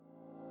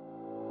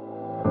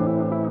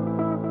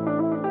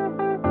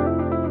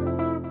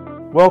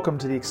Welcome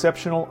to the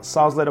Exceptional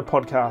Sales Leader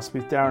Podcast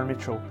with Darren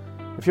Mitchell.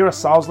 If you're a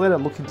sales leader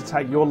looking to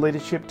take your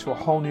leadership to a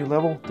whole new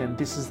level, then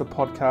this is the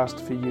podcast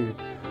for you.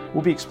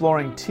 We'll be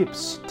exploring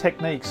tips,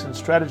 techniques, and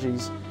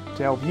strategies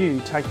to help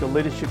you take your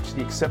leadership to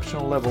the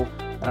exceptional level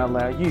and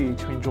allow you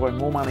to enjoy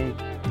more money,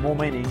 more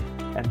meaning,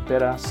 and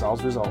better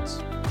sales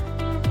results.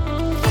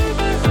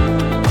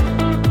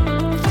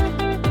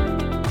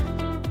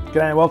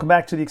 G'day and welcome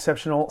back to the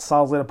Exceptional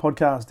Sales Leader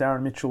Podcast.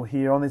 Darren Mitchell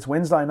here on this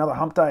Wednesday, another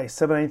hump day,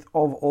 17th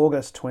of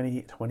August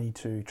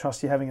 2022.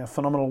 Trust you're having a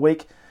phenomenal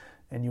week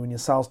and you and your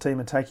sales team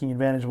are taking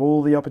advantage of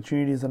all the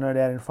opportunities that are no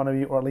doubt in front of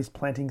you, or at least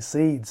planting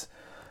seeds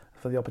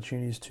for the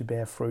opportunities to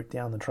bear fruit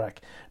down the track.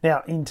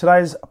 Now, in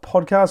today's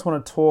podcast, I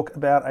want to talk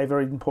about a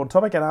very important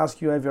topic and ask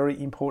you a very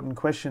important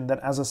question, that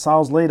as a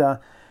sales leader,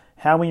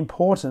 how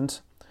important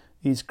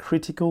is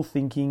critical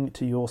thinking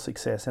to your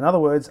success? In other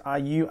words, are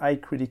you a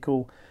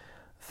critical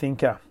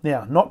thinker?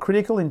 Now, not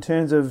critical in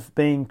terms of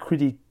being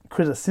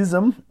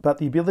criticism, but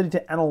the ability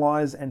to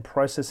analyze and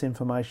process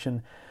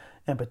information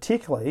and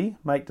particularly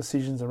make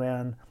decisions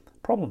around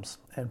problems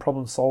and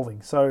problem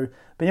solving. So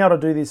being able to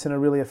do this in a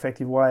really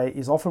effective way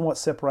is often what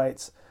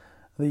separates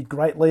the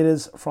great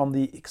leaders from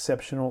the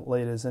exceptional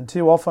leaders. And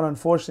too often,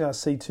 unfortunately, I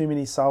see too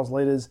many sales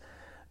leaders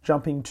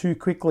jumping too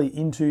quickly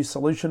into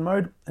solution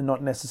mode and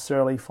not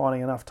necessarily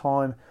finding enough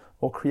time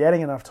or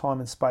creating enough time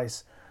and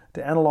space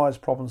to analyze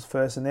problems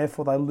first, and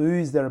therefore they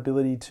lose their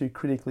ability to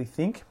critically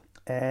think.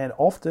 And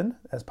often,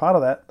 as part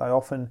of that, they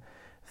often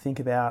think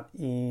about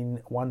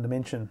in one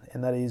dimension,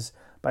 and that is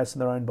based on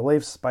their own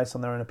beliefs, based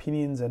on their own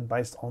opinions, and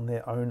based on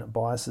their own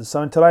biases.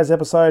 So in today's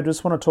episode, I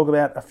just want to talk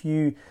about a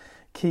few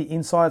key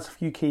insights, a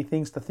few key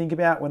things to think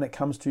about when it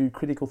comes to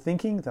critical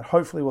thinking that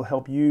hopefully will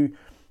help you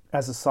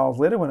as a sales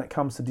leader when it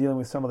comes to dealing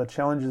with some of the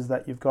challenges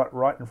that you've got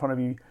right in front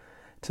of you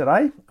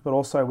today, but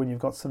also when you've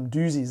got some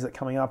doozies that are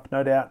coming up,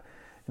 no doubt,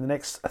 in the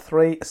next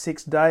 3,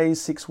 6 days,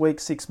 6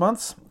 weeks, 6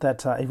 months,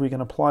 that if we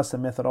can apply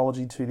some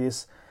methodology to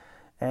this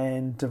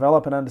and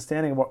develop an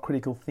understanding of what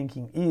critical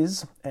thinking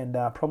is and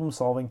problem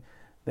solving,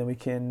 then we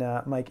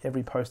can make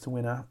every post a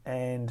winner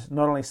and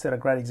not only set a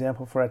great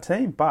example for our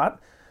team, but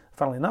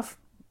funnily enough,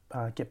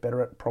 get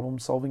better at problem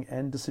solving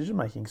and decision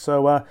making.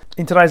 So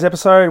in today's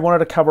episode, I wanted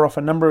to cover off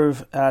a number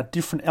of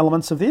different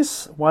elements of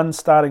this. One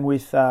starting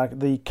with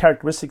the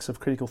characteristics of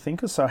critical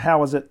thinkers. So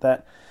how is it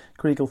that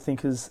critical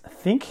thinkers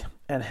think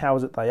and how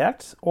is it they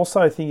act?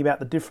 Also thinking about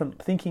the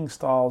different thinking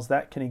styles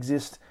that can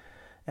exist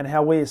and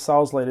how we as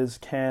sales leaders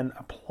can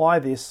apply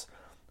this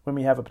when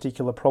we have a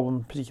particular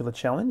problem, particular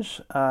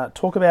challenge.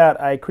 Talk about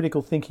a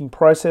critical thinking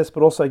process,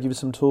 but also give you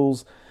some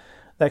tools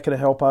that can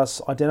help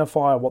us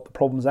identify what the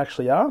problems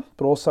actually are,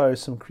 but also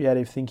some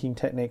creative thinking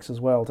techniques as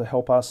well to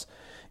help us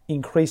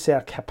increase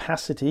our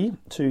capacity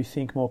to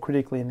think more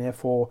critically and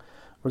therefore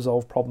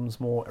resolve problems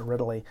more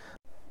readily.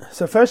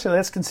 So firstly,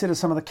 let's consider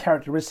some of the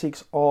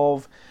characteristics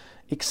of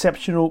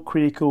exceptional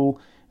critical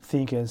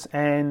thinkers.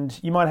 And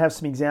you might have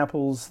some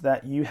examples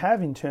that you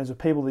have in terms of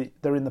people that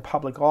are in the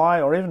public eye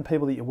or even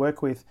people that you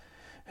work with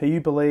who you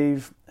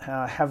believe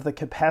have the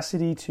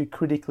capacity to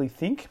critically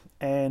think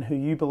and who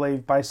you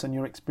believe, based on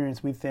your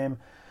experience with them,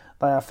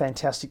 they are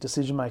fantastic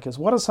decision makers.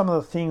 What are some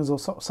of the things or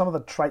some of the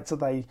traits that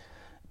they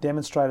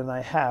demonstrate and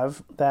they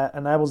have that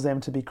enables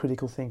them to be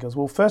critical thinkers?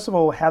 Well, first of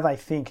all, how they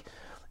think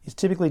is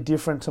typically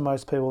different to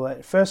most people.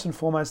 First and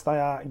foremost, they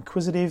are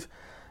inquisitive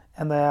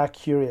and they are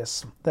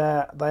curious. They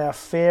are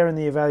fair in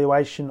the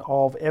evaluation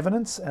of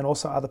evidence and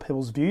also other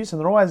people's views, and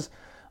they're always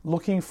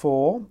looking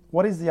for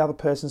what is the other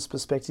person's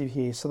perspective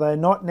here. So they're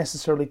not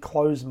necessarily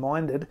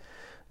closed-minded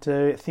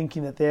to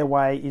thinking that their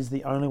way is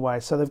the only way.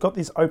 So they've got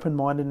this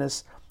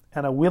open-mindedness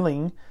and a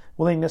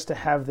willingness to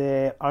have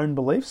their own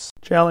beliefs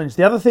challenged.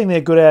 The other thing they're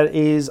good at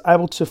is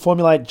able to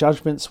formulate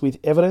judgments with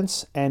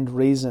evidence and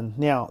reason.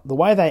 Now, the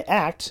way they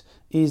act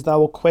is they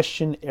will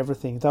question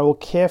everything. They will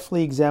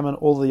carefully examine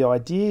all the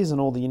ideas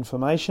and all the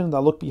information.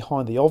 They'll look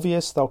behind the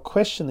obvious. They'll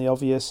question the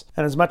obvious.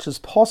 And as much as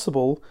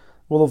possible,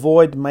 will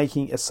avoid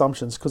making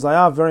assumptions because they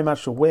are very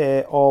much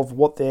aware of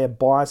what their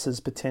biases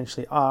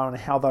potentially are and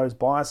how those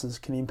biases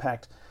can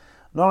impact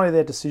not only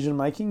their decision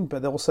making,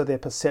 but also their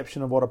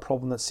perception of what a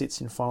problem that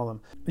sits in front of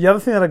them. The other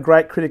thing that a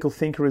great critical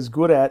thinker is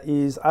good at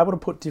is able to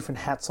put different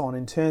hats on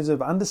in terms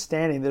of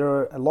understanding there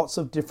are lots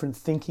of different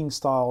thinking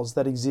styles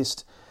that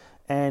exist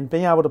and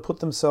being able to put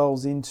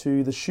themselves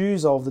into the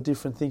shoes of the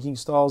different thinking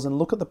styles and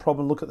look at the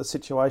problem, look at the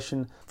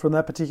situation from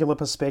that particular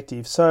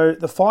perspective. So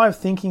the 5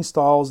 thinking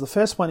styles, the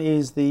first one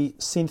is the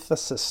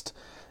synthesist.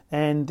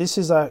 And this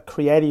is a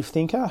creative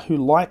thinker who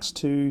likes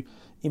to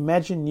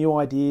imagine new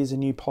ideas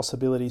and new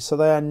possibilities. So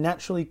they are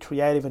naturally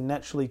creative and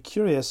naturally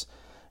curious,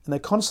 and they're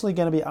constantly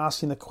going to be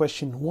asking the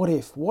question, what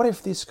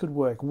if this could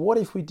work? What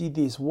if we did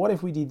this? What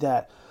if we did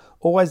that?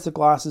 Always the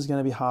glass is going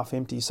to be half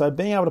empty. So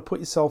being able to put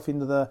yourself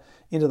into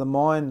the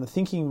mind, the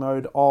thinking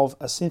mode of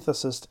a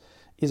synthesist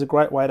is a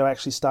great way to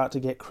actually start to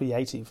get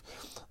creative.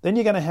 Then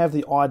you're going to have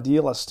the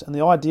idealist, and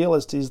the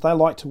idealist is they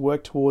like to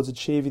work towards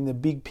achieving the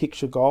big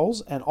picture goals,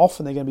 and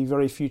often they're going to be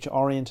very future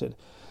oriented.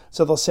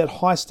 So they'll set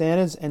high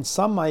standards, and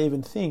some may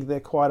even think they're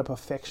quite a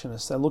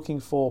perfectionist. They're looking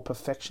for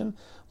perfection,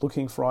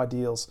 looking for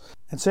ideals.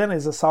 And certainly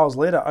as a sales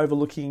leader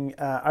overseeing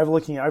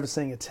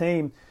a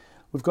team,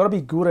 we've got to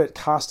be good at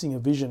casting a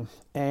vision,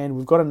 and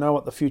we've got to know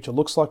what the future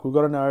looks like. We've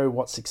got to know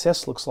what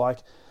success looks like.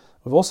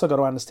 We've also got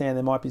to understand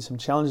there might be some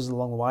challenges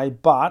along the way,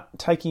 but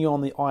taking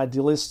on the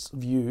idealist's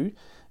view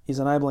is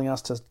enabling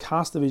us to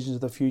cast the visions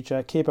of the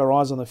future, keep our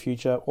eyes on the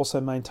future,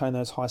 also maintain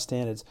those high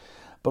standards.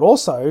 But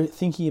also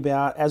thinking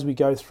about, as we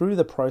go through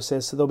the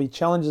process, there'll be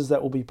challenges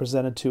that will be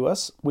presented to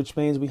us, which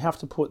means we have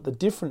to put the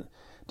different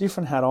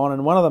hat on,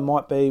 and one of them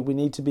might be we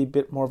need to be a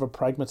bit more of a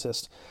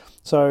pragmatist.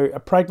 So a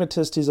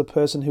pragmatist is a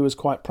person who is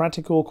quite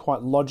practical,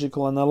 quite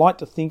logical, and they like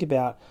to think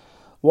about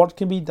what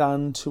can be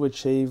done to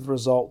achieve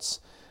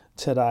results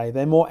today.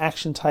 They're more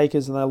action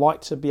takers, and they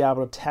like to be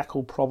able to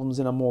tackle problems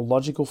in a more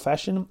logical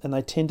fashion, and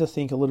they tend to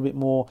think a little bit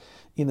more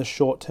in the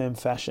short-term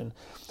fashion.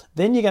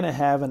 Then you're going to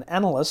have an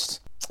analyst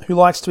who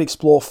likes to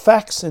explore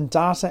facts and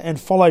data and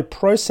follow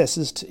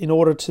processes in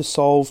order to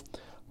solve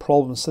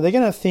problems. So they're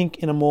going to think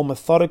in a more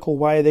methodical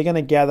way. They're going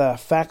to gather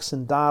facts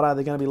and data.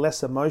 They're going to be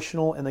less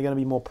emotional, and they're going to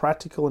be more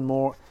practical and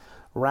more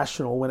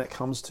rational when it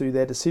comes to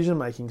their decision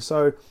making.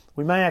 So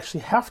we may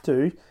actually have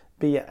to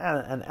be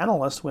an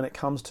analyst when it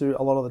comes to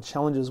a lot of the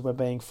challenges we're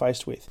being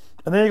faced with.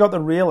 And then you've got the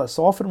realist.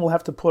 So often we'll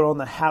have to put on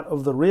the hat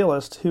of the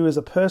realist, who is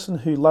a person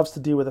who loves to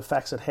deal with the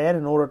facts at hand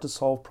in order to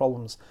solve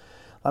problems.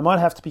 They might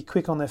have to be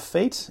quick on their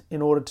feet in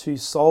order to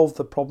solve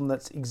the problem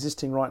that's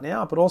existing right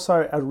now, but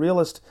also a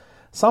realist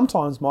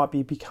sometimes might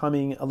be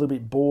becoming a little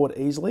bit bored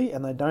easily,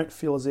 and they don't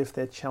feel as if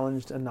they're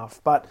challenged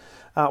enough. But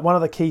one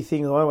of the key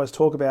things I always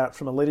talk about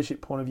from a leadership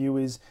point of view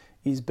is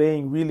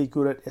being really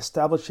good at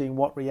establishing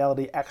what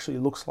reality actually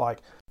looks like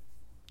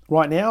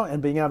right now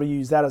and being able to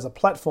use that as a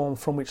platform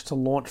from which to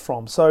launch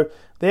from. So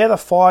they're the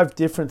 5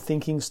 different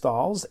thinking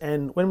styles,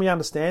 and when we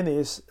understand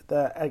this,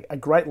 a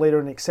great leader,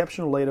 an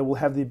exceptional leader, will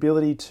have the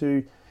ability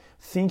to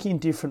think in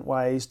different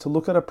ways, to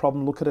look at a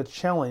problem, look at a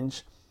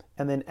challenge,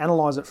 and then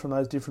analyze it from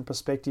those different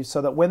perspectives,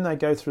 so that when they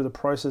go through the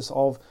process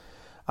of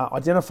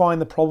identifying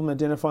the problem,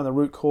 identifying the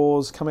root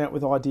cause, coming up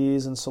with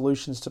ideas and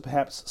solutions to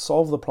perhaps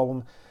solve the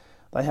problem,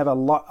 they have a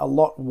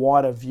lot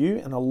wider view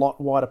and a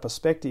lot wider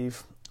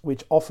perspective,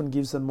 which often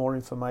gives them more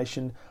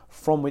information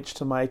from which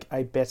to make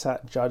a better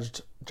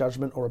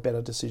judgment or a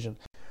better decision.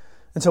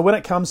 And so when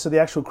it comes to the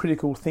actual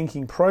critical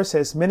thinking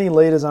process, many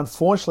leaders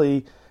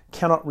unfortunately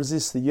cannot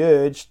resist the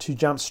urge to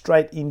jump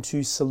straight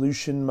into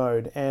solution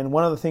mode. And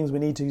one of the things we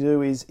need to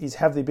do is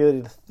have the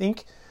ability to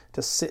think,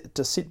 to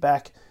sit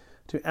back,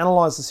 to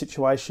analyze the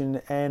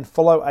situation and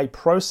follow a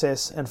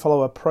process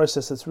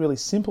that's really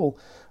simple,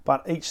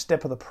 but each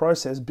step of the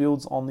process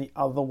builds on the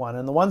other one.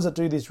 And the ones that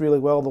do this really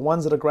well, the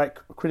ones that are great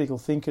critical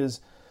thinkers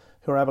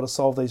who are able to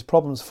solve these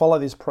problems, follow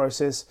this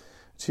process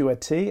to a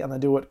T, and they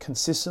do it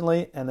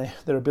consistently, and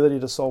their ability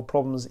to solve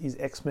problems is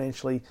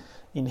exponentially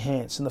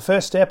enhanced. And the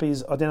first step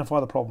is identify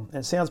the problem.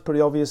 And it sounds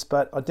pretty obvious,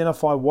 but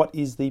identify what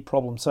is the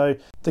problem. So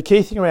the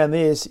key thing around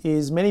this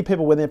is many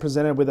people, when they're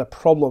presented with a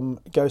problem,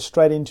 go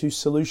straight into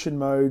solution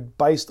mode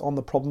based on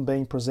the problem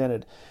being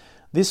presented.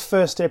 This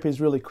first step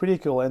is really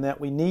critical, in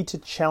that we need to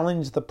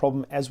challenge the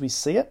problem as we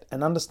see it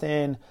and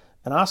understand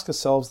and ask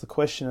ourselves the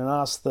question, and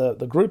ask the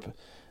group,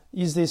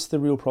 is this the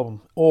real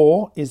problem,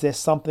 or is there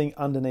something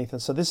underneath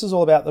it? So this is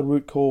all about the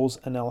root cause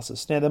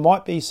analysis. Now, there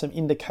might be some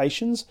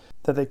indications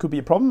that there could be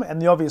a problem,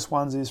 and the obvious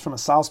ones is from a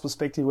sales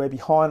perspective, we're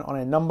behind on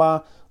our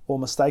number, or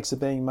mistakes are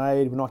being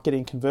made, we're not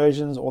getting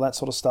conversions, all that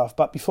sort of stuff.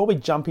 But before we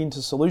jump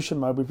into solution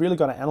mode, we've really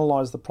got to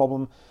analyze the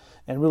problem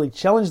and really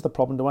challenge the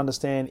problem to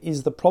understand,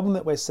 is the problem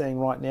that we're seeing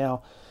right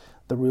now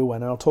the real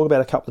one? And I'll talk about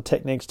a couple of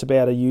techniques to be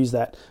able to use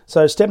that.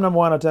 So step number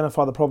 1,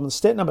 identify the problem.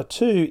 Step number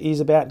 2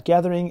 is about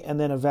gathering and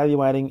then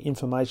evaluating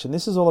information.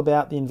 This is all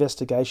about the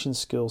investigation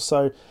skills.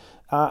 So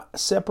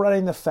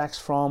separating the facts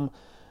from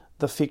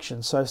the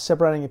fiction. So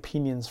separating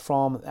opinions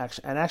from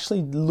action, and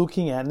actually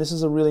looking at, and this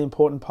is a really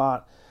important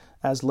part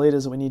as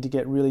leaders that we need to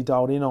get really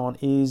dialed in on,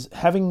 is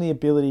having the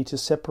ability to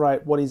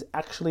separate what is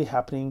actually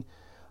happening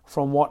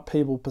from what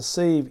people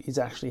perceive is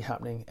actually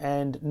happening,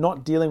 and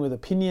not dealing with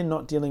opinion,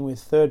 not dealing with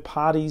third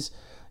parties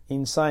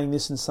in saying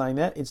this and saying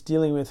that. It's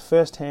dealing with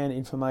first-hand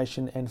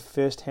information and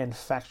first-hand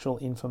factual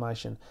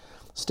information.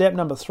 Step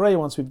number 3,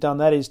 once we've done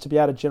that, is to be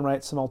able to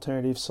generate some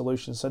alternative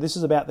solutions. So this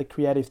is about the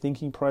creative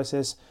thinking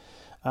process,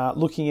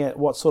 looking at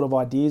what sort of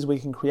ideas we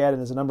can create, and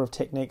there's a number of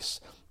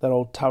techniques that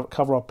I'll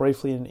cover up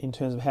briefly in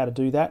terms of how to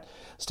do that.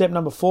 Step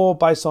number 4,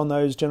 based on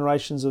those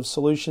generations of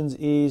solutions,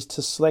 is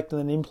to select and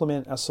then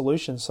implement a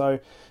solution. So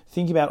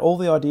think about all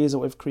the ideas that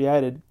we've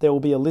created. There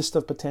will be a list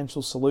of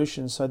potential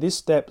solutions. So this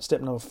step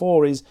number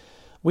 4, is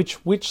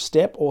which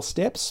step or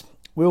steps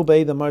will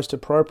be the most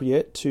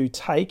appropriate to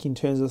take in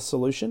terms of the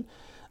solution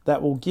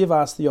that will give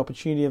us the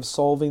opportunity of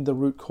solving the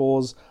root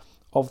cause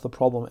of the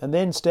problem. And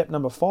then step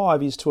number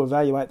 5 is to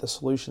evaluate the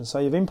solution. So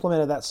you've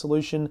implemented that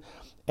solution,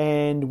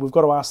 and we've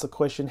got to ask the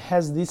question,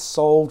 has this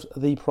solved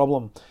the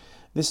problem?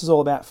 This is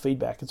all about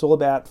feedback. It's all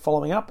about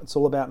following up. It's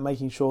all about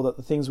making sure that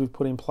the things we've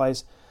put in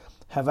place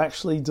have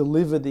actually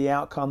delivered the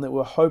outcome that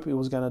we hoped it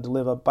was going to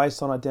deliver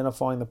based on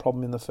identifying the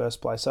problem in the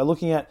first place. So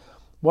looking at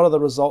what are the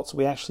results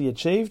we actually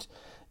achieved,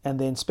 and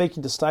then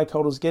speaking to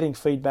stakeholders, getting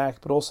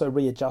feedback, but also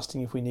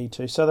readjusting if we need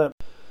to. So the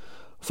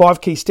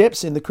 5 key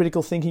steps in the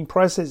critical thinking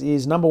process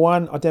is: number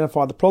 1,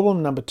 identify the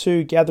problem. Number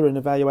 2, gather and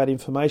evaluate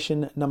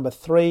information. Number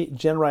 3,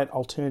 generate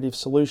alternative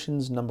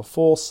solutions. Number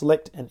 4,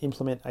 select and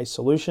implement a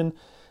solution.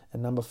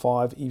 And number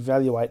 5,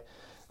 evaluate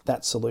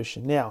that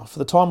solution. Now, for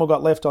the time we've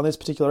got left on this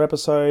particular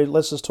episode,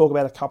 let's just talk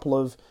about a couple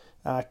of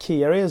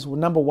key areas. Well,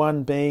 number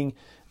 1 being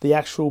the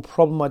actual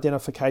problem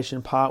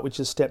identification part, which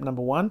is step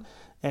number 1.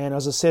 And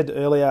as I said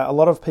earlier, a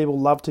lot of people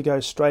love to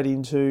go straight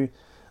into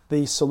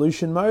the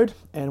solution mode.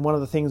 And one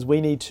of the things we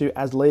need to,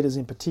 as leaders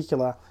in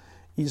particular,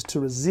 is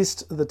to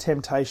resist the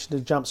temptation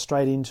to jump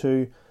straight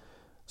into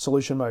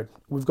solution mode.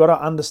 We've got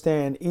to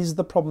understand, is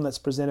the problem that's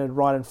presented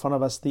right in front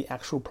of us the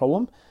actual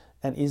problem?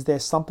 And is there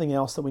something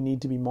else that we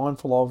need to be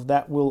mindful of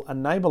that will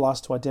enable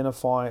us to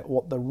identify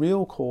what the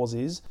real cause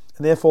is?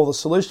 And therefore, the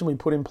solution we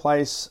put in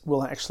place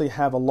will actually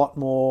have a lot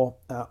more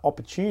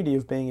opportunity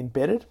of being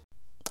embedded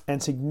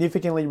and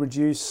significantly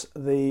reduce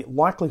the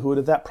likelihood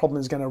of that problem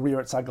is going to rear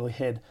its ugly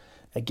head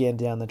again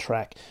down the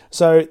track.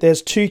 So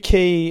there's 2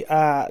 key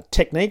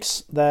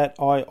techniques that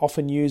I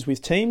often use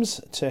with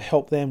teams to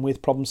help them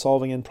with problem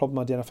solving and problem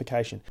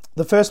identification.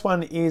 The first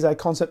one is a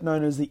concept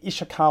known as the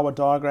Ishikawa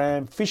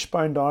diagram,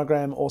 fishbone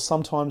diagram, or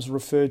sometimes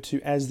referred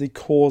to as the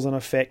cause and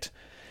effect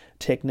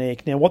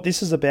technique. Now, what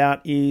this is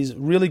about is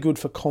really good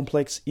for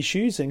complex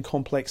issues and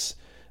complex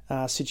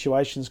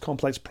situations,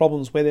 complex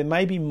problems where there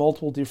may be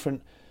multiple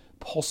different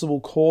possible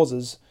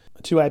causes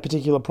to a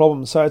particular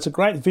problem. So it's a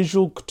great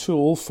visual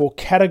tool for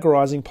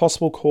categorizing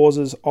possible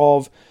causes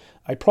of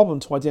a problem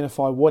to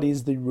identify what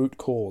is the root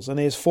cause. And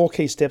there's 4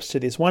 key steps to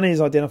this. One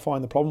is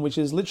identifying the problem, which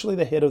is literally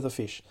the head of the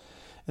fish.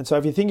 And so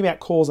if you think about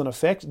cause and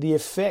effect, the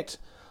effect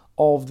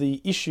of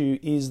the issue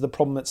is the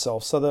problem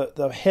itself. So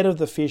the head of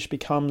the fish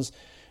becomes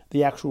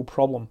the actual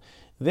problem.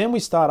 Then we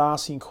start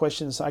asking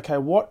questions, okay,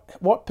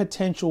 what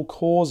potential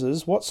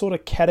causes, what sort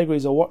of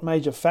categories or what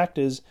major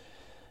factors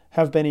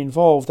have been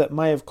involved that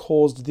may have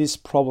caused this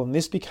problem?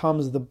 This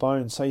becomes the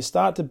bone. So you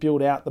start to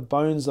build out the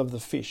bones of the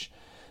fish.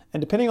 And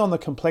depending on the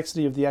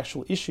complexity of the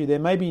actual issue, there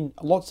may be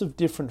lots of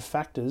different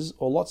factors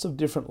or lots of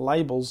different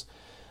labels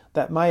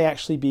that may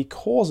actually be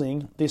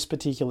causing this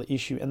particular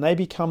issue, and they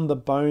become the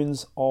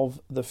bones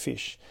of the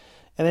fish.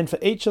 And then for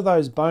each of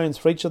those bones,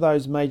 for each of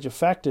those major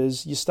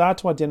factors, you start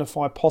to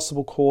identify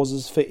possible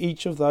causes for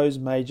each of those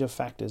major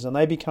factors, and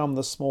they become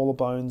the smaller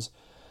bones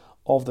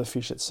of the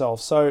fish itself.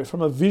 So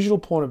from a visual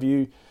point of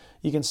view,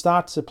 you can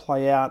start to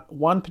play out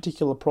one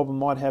particular problem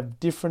might have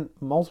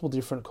multiple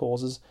different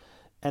causes,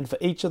 and for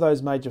each of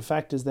those major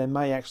factors, there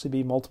may actually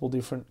be multiple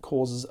different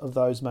causes of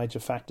those major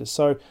factors.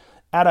 So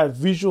at a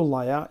visual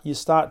layer, you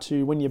start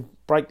to, when you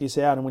break this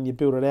out and when you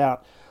build it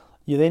out,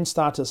 you then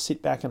start to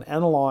sit back and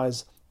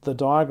analyze the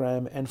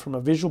diagram, and from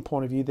a visual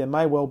point of view, there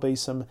may well be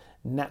some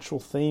natural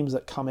themes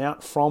that come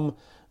out from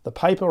the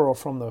paper or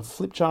from the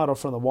flip chart or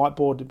from the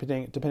whiteboard,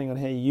 depending on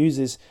how you use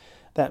this,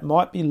 that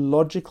might be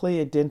logically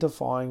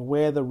identifying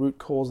where the root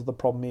cause of the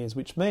problem is,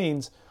 which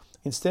means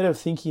instead of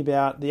thinking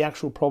about the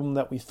actual problem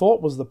that we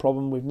thought was the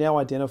problem, we've now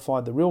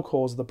identified the real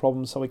cause of the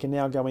problem, so we can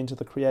now go into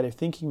the creative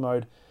thinking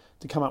mode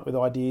to come up with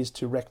ideas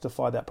to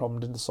rectify that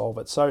problem and to solve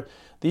it. So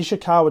the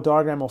Ishikawa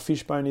diagram or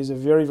fishbone is a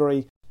very,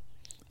 very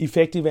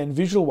effective and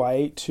visual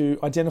way to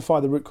identify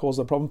the root cause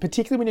of the problem,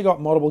 particularly when you've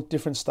got multiple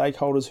different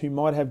stakeholders who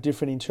might have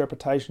different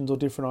interpretations or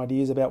different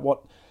ideas about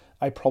what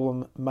a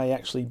problem may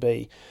actually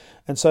be.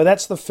 And so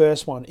that's the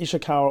first one,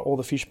 Ishikawa or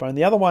the fishbone.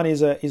 The other one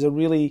is a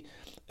really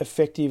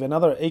effective,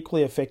 another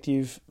equally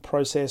effective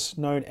process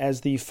known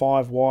as the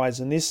 5 whys.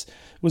 And this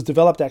was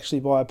developed actually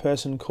by a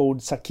person called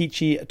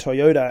Sakichi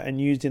Toyoda and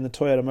used in the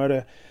Toyota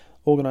Motor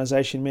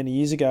organization many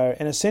years ago.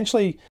 And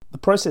essentially the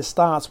process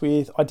starts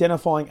with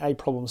identifying a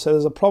problem. So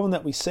there's a problem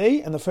that we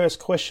see, and the first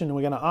question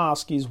we're going to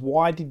ask is,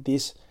 why did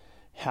this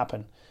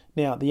happen?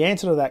 Now, the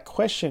answer to that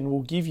question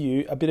will give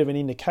you a bit of an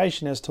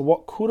indication as to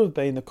what could have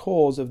been the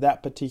cause of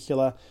that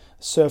particular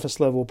surface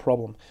level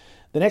problem.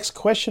 The next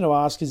question to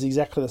ask is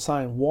exactly the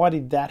same. Why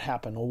did that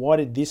happen, or why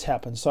did this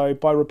happen? So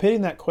by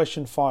repeating that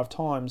question 5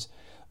 times,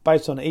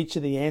 based on each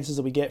of the answers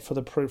that we get from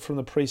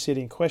the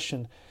preceding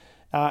question,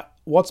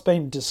 what's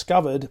been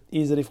discovered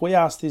is that if we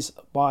ask this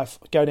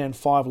go down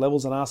 5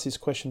 levels and ask this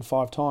question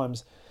 5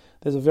 times,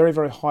 there's a very,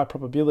 very high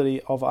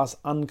probability of us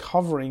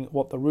uncovering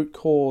what the root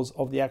cause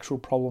of the actual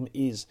problem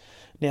is.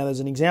 Now, there's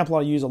an example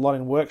I use a lot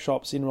in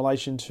workshops in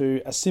relation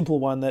to a simple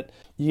one that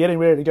you're getting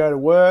ready to go to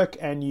work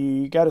and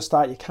you go to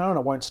start your car and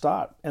it won't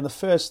start. And the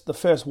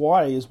first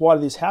why is, why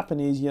did this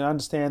happen, is you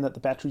understand that the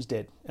battery's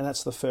dead. And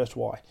that's the first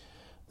why.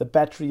 The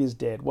battery is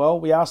dead. Well,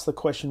 we ask the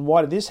question,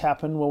 why did this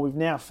happen? Well, we've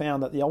now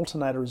found that the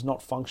alternator is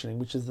not functioning,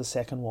 which is the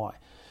second why.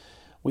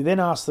 We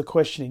then ask the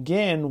question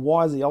again,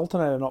 why is the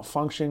alternator not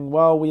functioning?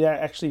 Well, we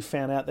actually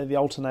found out that the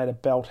alternator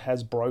belt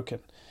has broken.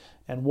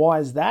 And why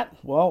is that?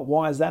 Well,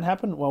 why has that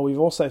happened? Well, we've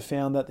also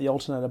found that the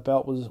alternator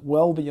belt was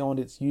well beyond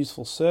its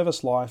useful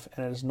service life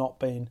and it has not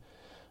been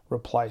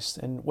replaced.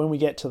 And when we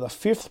get to the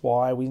fifth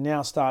why, we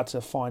now start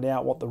to find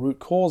out what the root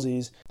cause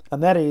is,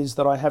 and that is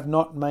that I have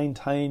not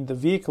maintained the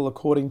vehicle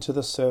according to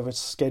the service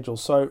schedule.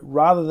 So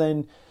rather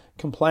than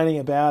complaining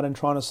about and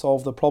trying to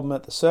solve the problem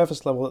at the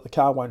surface level that the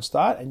car won't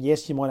start, and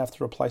yes, you might have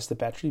to replace the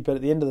battery, but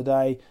at the end of the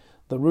day,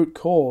 the root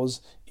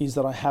cause is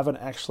that I haven't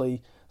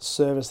actually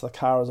serviced the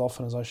car as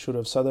often as I should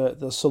have. So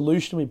the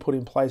solution we put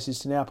in place is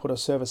to now put a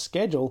service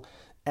schedule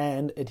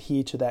and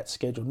adhere to that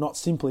schedule, not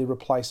simply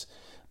replace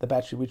the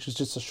battery, which is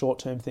just a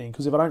short-term thing.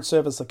 Because if I don't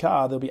service the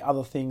car, there'll be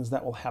other things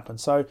that will happen.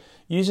 So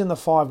using the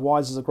 5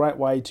 whys is a great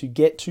way to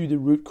get to the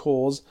root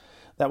cause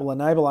that will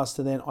enable us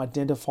to then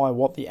identify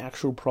what the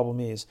actual problem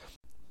is.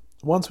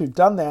 Once we've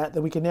done that,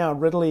 then we can now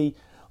readily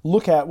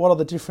look at what are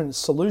the different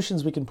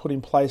solutions we can put in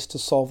place to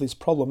solve this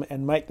problem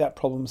and make that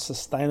problem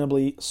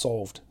sustainably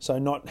solved. So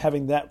not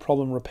having that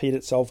problem repeat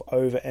itself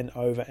over and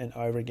over and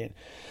over again.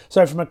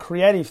 So from a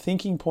creative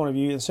thinking point of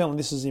view, and certainly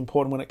this is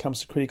important when it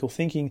comes to critical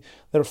thinking,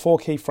 there are 4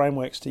 key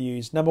frameworks to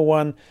use. Number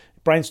 1,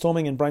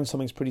 brainstorming, and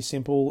brainstorming is pretty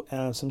simple.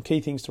 Some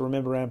key things to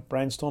remember around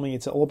brainstorming: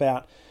 it's all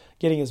about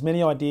getting as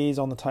many ideas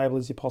on the table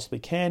as you possibly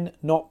can,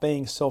 not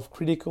being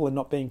self-critical and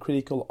not being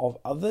critical of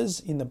others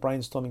in the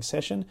brainstorming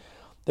session.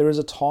 There is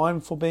a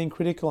time for being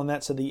critical, and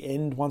that's at the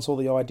end. Once all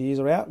the ideas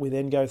are out, we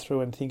then go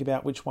through and think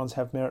about which ones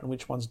have merit and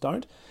which ones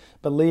don't.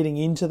 But leading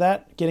into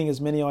that, getting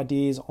as many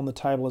ideas on the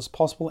table as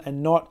possible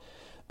and not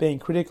being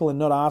critical and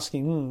not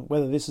asking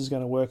whether this is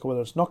going to work or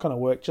whether it's not going to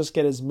work. Just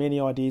get as many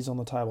ideas on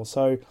the table.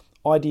 So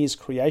ideas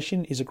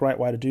creation is a great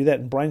way to do that,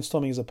 and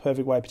brainstorming is a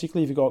perfect way,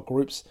 particularly if you've got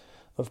groups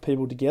of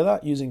people together,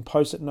 using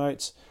post-it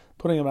notes,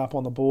 putting them up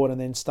on the board and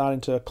then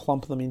starting to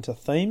clump them into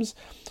themes.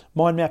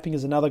 Mind mapping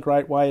is another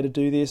great way to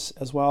do this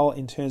as well,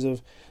 in terms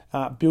of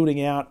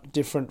building out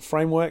different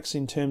frameworks,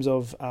 in terms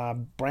of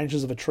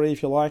branches of a tree,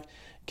 if you like,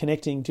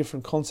 connecting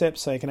different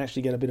concepts so you can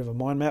actually get a bit of a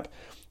mind map.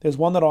 There's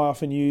one that I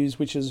often use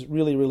which is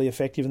really, really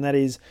effective, and that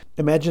is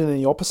imagining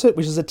the opposite,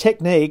 which is a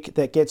technique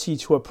that gets you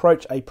to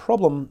approach a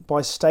problem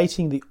by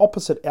stating the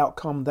opposite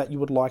outcome that you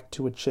would like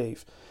to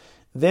achieve.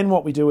 Then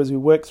what we do is we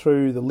work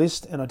through the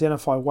list and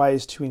identify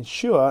ways to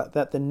ensure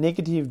that the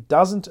negative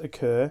doesn't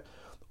occur,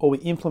 or we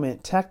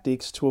implement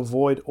tactics to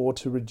avoid or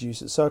to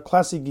reduce it. So a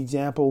classic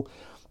example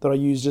that I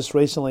used just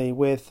recently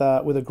with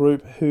a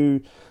group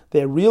who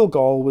their real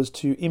goal was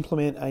to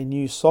implement a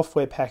new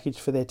software package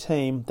for their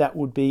team that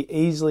would be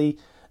easily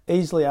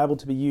able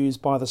to be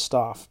used by the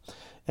staff.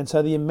 And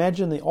so the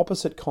imagine the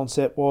opposite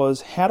concept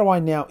was, how do I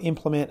now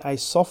implement a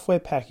software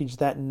package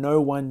that no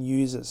one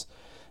uses?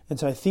 And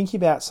so thinking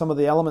about some of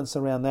the elements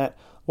around that,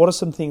 what are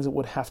some things that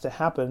would have to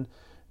happen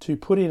to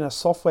put in a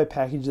software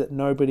package that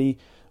nobody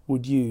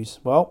would use?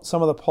 Well,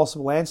 some of the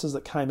possible answers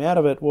that came out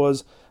of it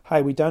was,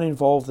 hey, we don't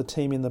involve the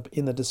team in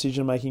the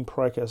decision-making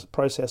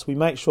process. We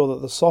make sure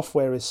that the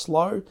software is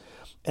slow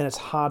and it's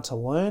hard to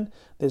learn.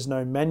 There's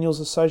no manuals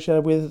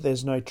associated with it.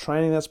 There's no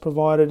training that's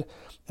provided.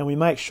 And we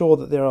make sure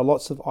that there are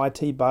lots of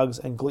IT bugs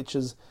and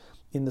glitches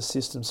in the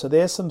system. So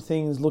there's some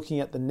things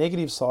looking at the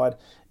negative side.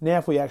 Now,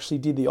 if we actually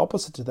did the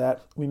opposite to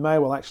that, we may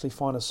well actually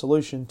find a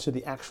solution to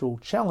the actual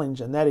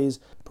challenge, and that is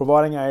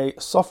providing a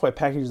software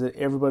package that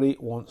everybody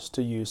wants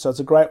to use. So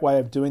it's a great way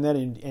of doing that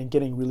and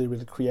getting really,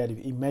 really creative,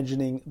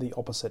 imagining the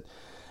opposite.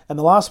 And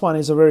the last one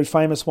is a very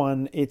famous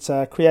one. It's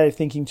a creative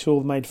thinking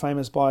tool made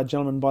famous by a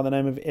gentleman by the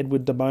name of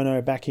Edward de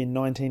Bono back in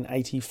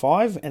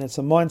 1985, and it's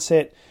a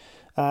mindset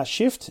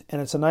shift,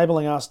 and it's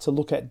enabling us to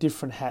look at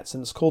different hats,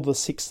 and it's called the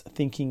 6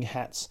 thinking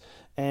hats.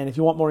 And if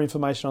you want more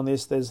information on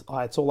this,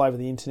 it's all over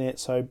the internet,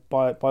 so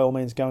by all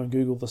means go and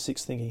Google the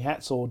 6 thinking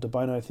hats or de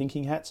Bono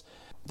thinking hats.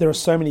 There are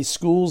so many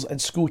schools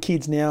and school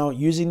kids now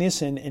using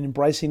this and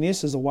embracing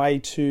this as a way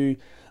to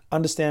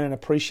understand and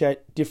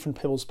appreciate different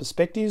people's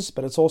perspectives,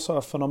 but it's also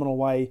a phenomenal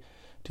way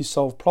to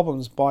solve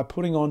problems by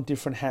putting on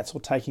different hats or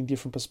taking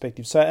different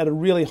perspectives. So at a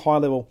really high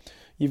level,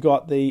 you've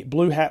got the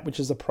blue hat, which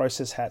is the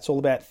process hat. It's all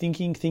about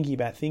thinking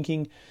about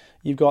thinking.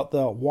 You've got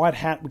the white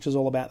hat, which is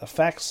all about the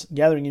facts,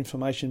 gathering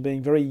information,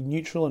 being very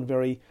neutral and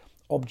very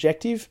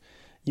objective.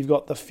 You've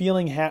got the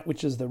feeling hat,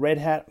 which is the red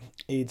hat.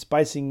 It's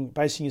basing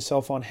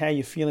yourself on how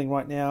you're feeling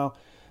right now.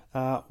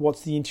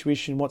 What's the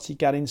intuition? What's your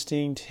gut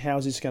instinct? How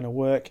is this going to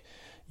work?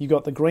 You've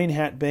got the green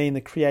hat being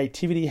the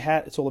creativity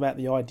hat. It's all about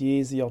the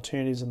ideas, the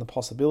alternatives, and the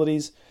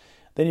possibilities.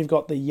 Then you've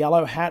got the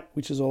yellow hat,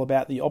 which is all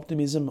about the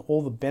optimism,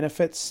 all the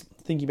benefits,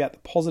 thinking about the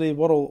positive,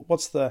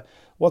 what's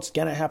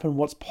going to happen,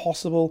 what's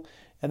possible.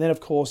 And then,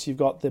 of course, you've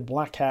got the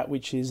black hat,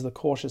 which is the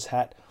cautious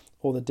hat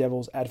or the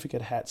devil's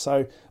advocate hat.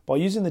 So by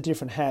using the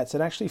different hats,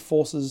 it actually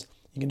forces,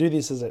 you can do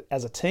this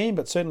as a team,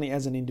 but certainly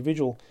as an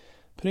individual,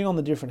 putting on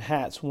the different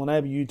hats will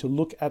enable you to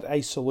look at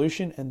a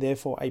solution and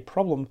therefore a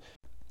problem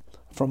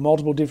from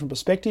multiple different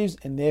perspectives,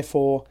 and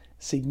therefore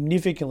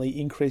significantly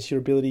increase your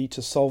ability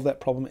to solve that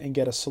problem and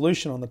get a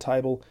solution on the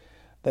table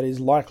that is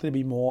likely to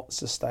be more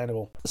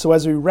sustainable. So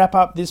as we wrap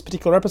up this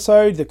particular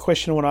episode, the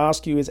question I want to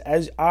ask you is,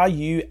 are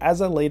you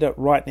as a leader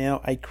right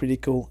now a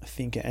critical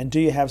thinker? And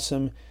do you have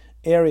some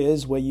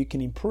areas where you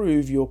can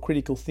improve your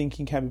critical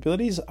thinking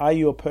capabilities? Are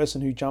you a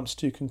person who jumps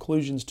to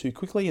conclusions too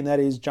quickly, and that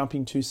is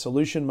jumping to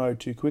solution mode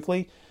too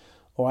quickly?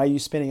 Or are you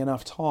spending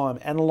enough time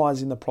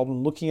analysing the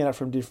problem, looking at it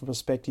from different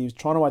perspectives,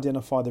 trying to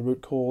identify the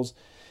root cause,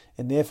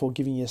 and therefore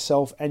giving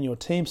yourself and your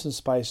team some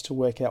space to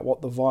work out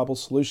what the viable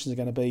solutions are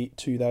going to be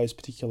to those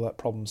particular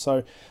problems?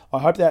 So I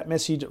hope that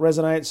message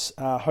resonates.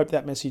 I hope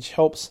that message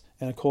helps.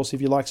 And of course,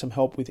 if you'd like some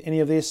help with any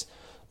of this,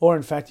 or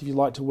in fact, if you'd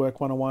like to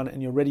work one-on-one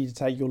and you're ready to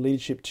take your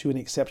leadership to an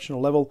exceptional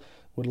level,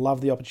 would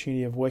love the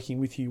opportunity of working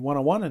with you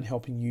one-on-one and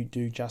helping you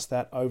do just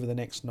that over the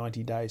next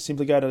 90 days.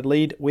 Simply go to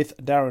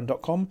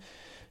leadwithdarren.com,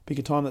 pick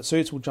a time that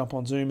suits, we'll jump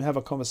on Zoom, have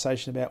a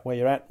conversation about where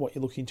you're at, what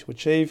you're looking to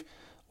achieve,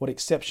 what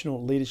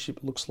exceptional leadership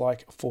looks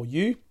like for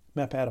you,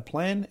 map out a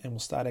plan, and we'll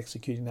start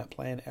executing that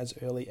plan as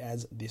early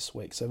as this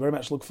week. So very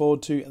much look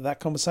forward to that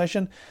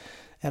conversation.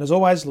 And as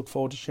always, look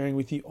forward to sharing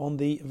with you on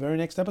the very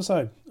next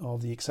episode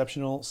of the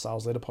Exceptional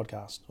Sales Leader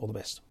Podcast. All the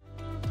best.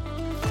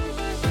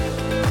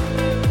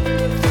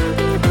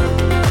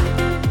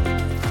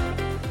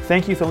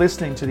 Thank you for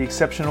listening to the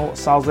Exceptional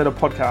Sales Leader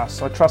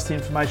Podcast. I trust the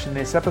information in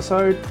this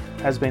episode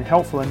has been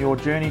helpful in your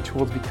journey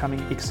towards becoming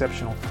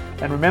exceptional.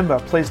 And remember,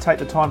 please take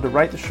the time to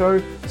rate the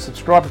show,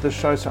 subscribe to the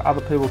show so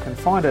other people can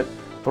find it.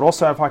 But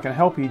also, if I can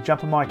help you,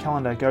 jump on my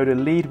calendar, go to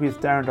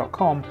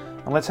leadwithdarren.com,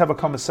 and let's have a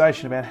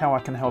conversation about how I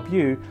can help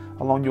you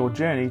along your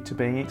journey to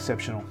being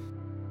exceptional.